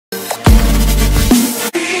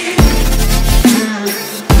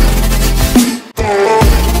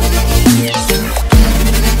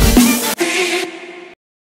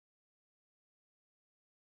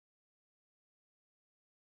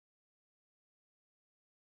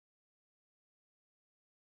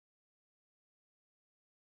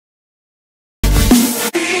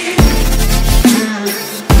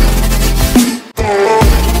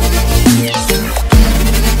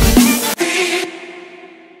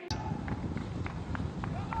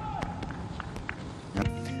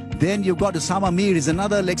Then you've got Osama Mir, is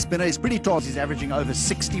another leg spinner. He's pretty tall. He's averaging over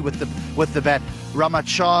 60 with the bat. Ramat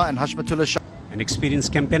Shah and Hashmatullah Shah. An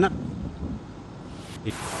experienced campaigner.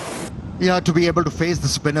 Yeah, to be able to face the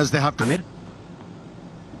spinners, they have to.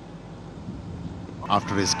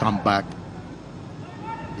 After his comeback.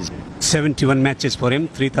 71 matches for him,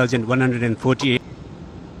 3,148.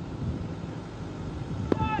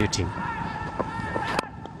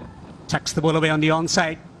 Chucks the ball away on the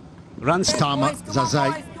onside. Runs. Tama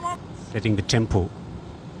Zazai. Setting the tempo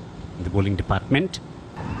in the bowling department.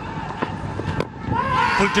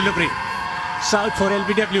 Full delivery. South for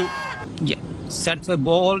LBW. Yeah. Set the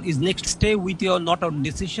ball is next. Stay with your not out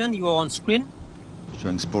decision. You are on screen.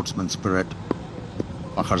 Showing sportsman spirit.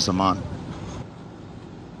 Fakhar Zaman.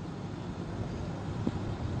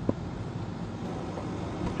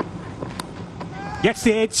 Gets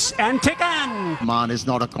the edge and taken. Man is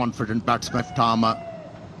not a confident batsman. Tama.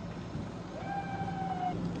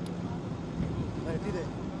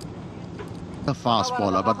 A fast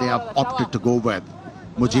bowler, but they have opted to go with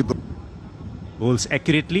Mujib. Bowls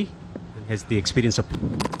accurately and has the experience of.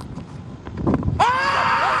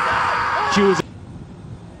 Choose.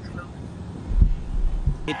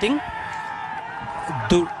 Hitting.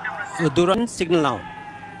 Duran signal now.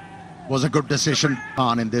 Was a good decision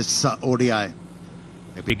on in this ODI.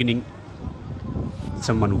 Beginning.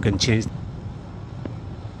 Someone who can change.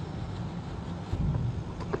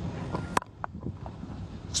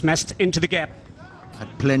 Smashed into the gap.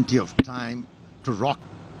 Had plenty of time to rock.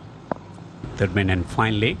 Third man and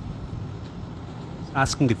finally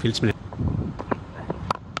asking the fieldsman.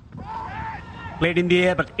 Played in the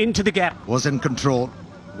air but into the gap. Was in control.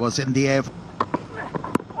 Was in the air.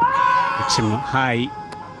 It's him high.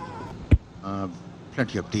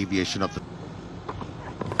 Plenty of deviation of the.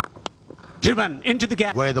 Driven into the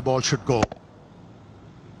gap. Where the ball should go.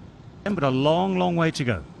 But a long, long way to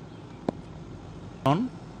go. On.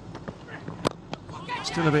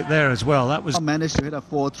 Still a bit there as well. That was Managed to hit a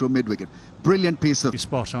 4 through mid-wicket. Brilliant piece of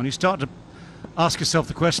spot on. You start to ask yourself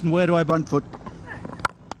the question, where do I front foot?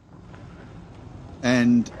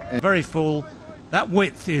 And very full. That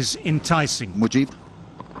width is enticing. Mujib.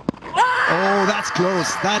 Oh, that's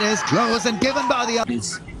close. That is close and given by the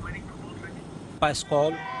Please. By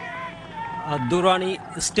call. Durrani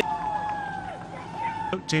still.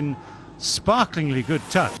 In sparklingly good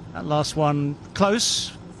touch. That last one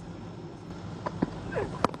close.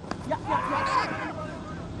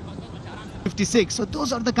 So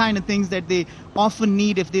those are the kind of things that they often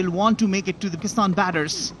need if they'll want to make it to the Pakistan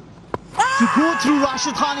batters. To go through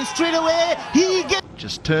Rashid Khan and straight away he gets.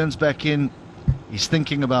 Just turns back in. He's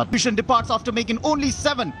thinking about. Departs after making only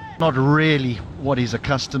 7. Not really what he's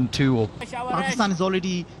accustomed to. Or Pakistan has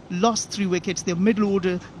already lost 3 wickets. Their middle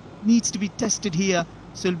order needs to be tested here.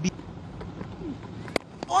 So it'll be.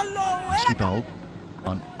 Bowl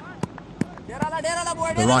on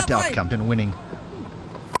the right outcome in winning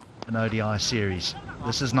an ODI series.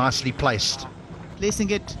 This is nicely placed. Placing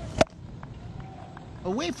it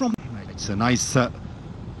away from. It's a nice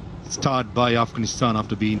start by Afghanistan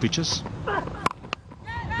after being pitches.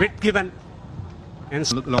 Bit given. And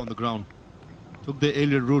Look along the ground. Took the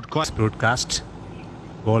aerial route quite. Broadcast.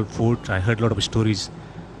 Ball foot. I heard a lot of stories.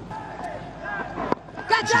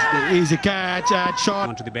 This is the easy catch and shot.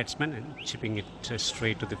 Onto the batsman and chipping it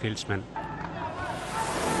straight to the fieldsman.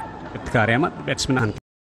 Iftikhar Ahmed, the batsman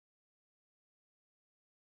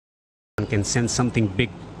can sense something big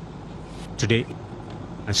today.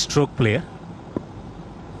 A stroke player.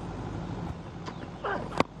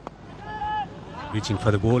 Reaching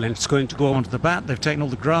for the ball and it's going to go Onto the bat. They've taken all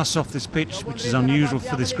the grass off this pitch, which is unusual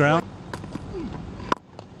for this ground.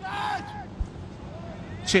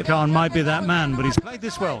 Chip Khan might be that man, but he's played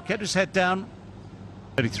this well. Kept his head down.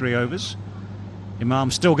 33 overs.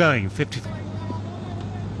 Imam still going. 50.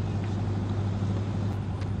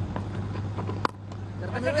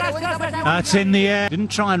 That's in the air.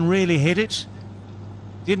 Didn't try and really hit it.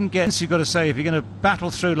 Didn't get. You've got to say, if you're going to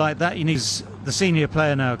battle through like that, you need the senior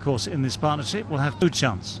player now, of course, in this partnership will have no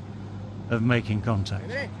chance of making contact.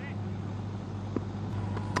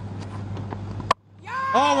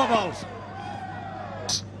 Oh, balls.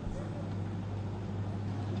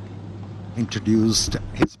 Introduced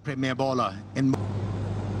his premier bowler in.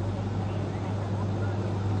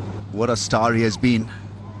 what a star he has been.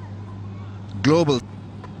 Global.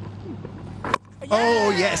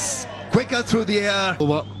 Oh yes, quicker through the air.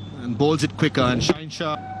 Over and bowls it quicker and Shine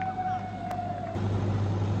Shah.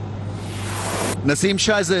 Naseem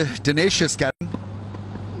Shah is a tenacious captain.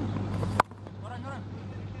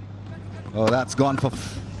 Oh, that's gone for.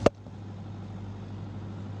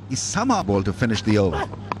 He's somehow able to finish the over.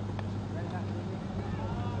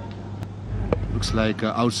 looks like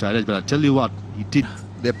outside edge, but I tell you what, he did.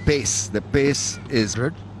 Their pace is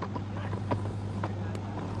good.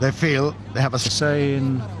 They feel they have a Say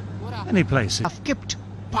in any place. Have kept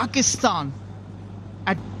Pakistan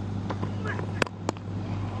at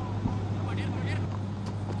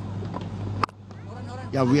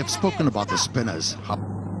Yeah, we have spoken about the spinners.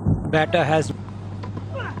 Batter has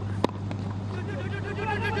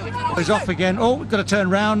He's off again. Oh, we've got to turn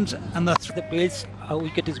round and the pace. A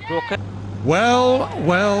wicket is broken.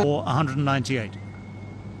 well, 198.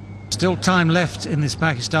 Still time left in this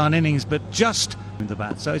Pakistan innings, but just in the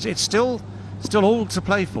bat. So it's still all to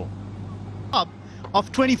play for. up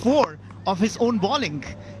of 24 of his own bowling,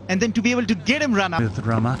 and then to be able to get him run up. With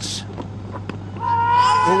Ramat.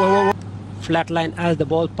 Flat line as the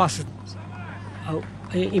ball passes.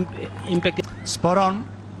 Impact. Spot on.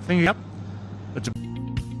 Finger up. But to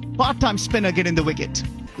Part-time spinner getting the wicket.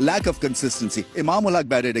 Lack of consistency. Imamul Haq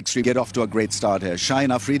batted extreme. Get off to a great start here. Shaheen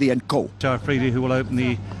Afridi and co. Afridi, who will open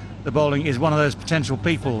the bowling, is one of those potential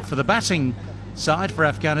people. For the batting side for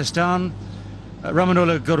Afghanistan,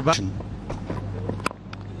 Ramanullah Gurbach.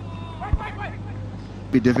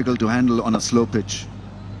 Be difficult to handle on a slow pitch.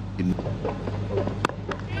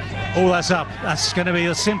 Oh, that's up. That's going to be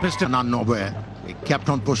the simplest of... Not nowhere. He kept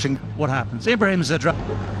on pushing. What happens? Ibrahim Zadra.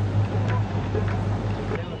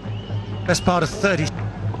 Best part of 30.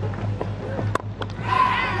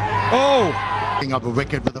 Oh! Picking up a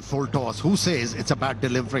wicket with a full toss. Who says it's a bad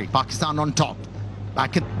delivery? Pakistan on top.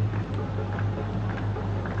 Back in.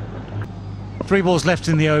 3 balls left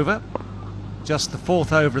in the over. Just the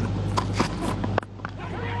 4th over.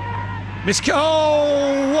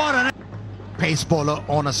 Oh, what an Pace bowler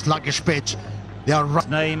on a sluggish pitch. They are right.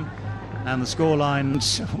 name and the scoreline.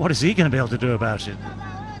 What is he going to be able to do about it?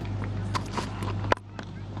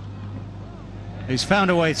 He's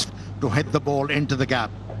found a way To hit the ball into the gap.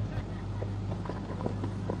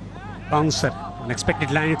 Bouncer,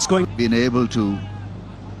 unexpected line, it's going. Been able to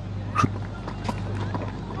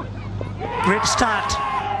Great start.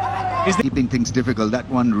 keeping things difficult. That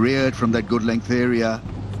one reared from that good length area.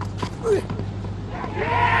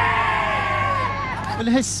 Well,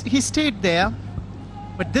 he stayed there,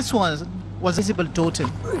 but this was visible total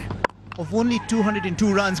of only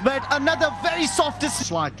 202 runs. But another very soft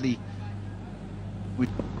Slightly.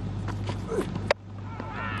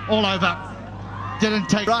 all over. Didn't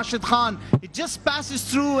take Rashid Khan. It just passes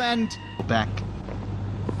through and Back.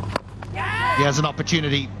 Here's an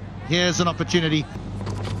opportunity. Here's an opportunity.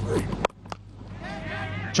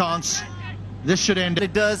 Chance. This should end. what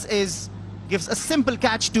it does is gives a simple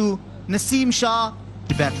catch to Naseem Shah.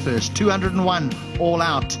 Bat first. 201 all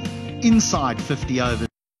out. Inside 50 overs.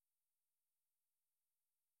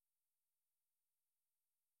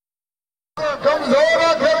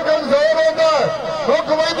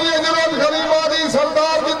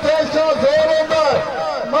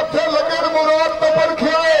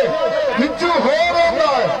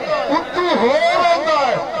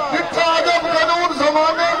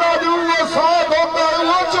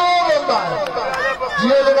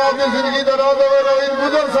 जिंदगी दराज हो रवीन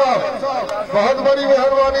गुजर साहब बहुत बड़ी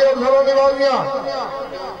मेहरबानी और घरों निवासियां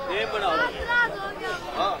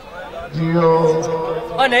जियो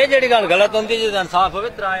नहीं जेडी गल गलत होंदी जे इंसाफ होवे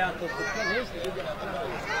तराया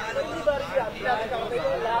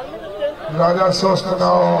राजा सोच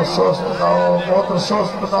बताओ बहुत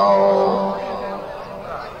सोच बताओ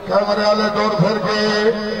कैमरे वाले दौड़ फिर के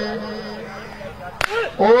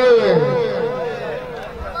ओए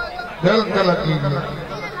दिल के लगी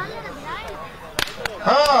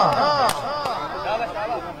हाँ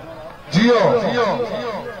जियो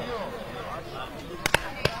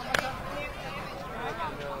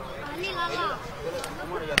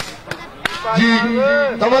जी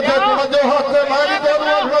तवज्जो हाथ से मारी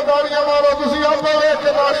दोनों तालियां मारो तुसी आपको देख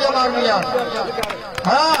के तालियां मारनियां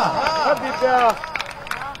हाँ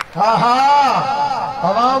हाँ हाँ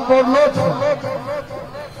आवाम पर लुत्फ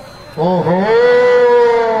ओहो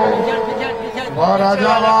वाह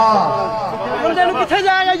राजा वाह किथे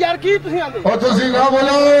जाएगा यार की और तुसी ना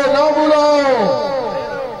बोलो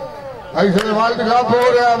ऐसे वर्ल्ड कप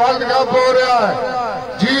हो रहा है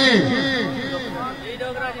जी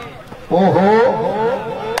ओहो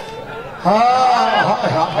हाँ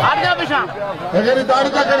अगर ताड़ी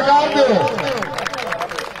का करकार दो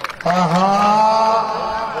हाँ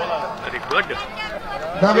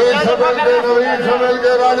नवीन समेल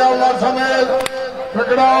के राजा उमर समेल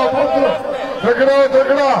ठकड़ा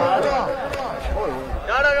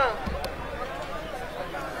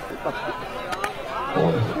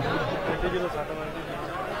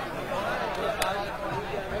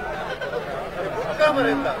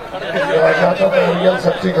तो रियल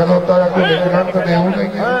सच्ची खलोता है कोई निकलन तो दे नहीं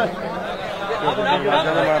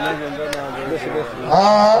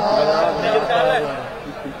हाँ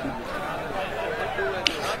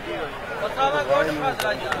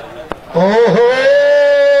ओहो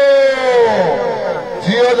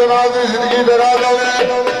जियो जनाब की जिंदगी डरा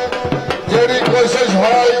दे जेड़ी कोशिश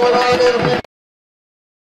है बनाने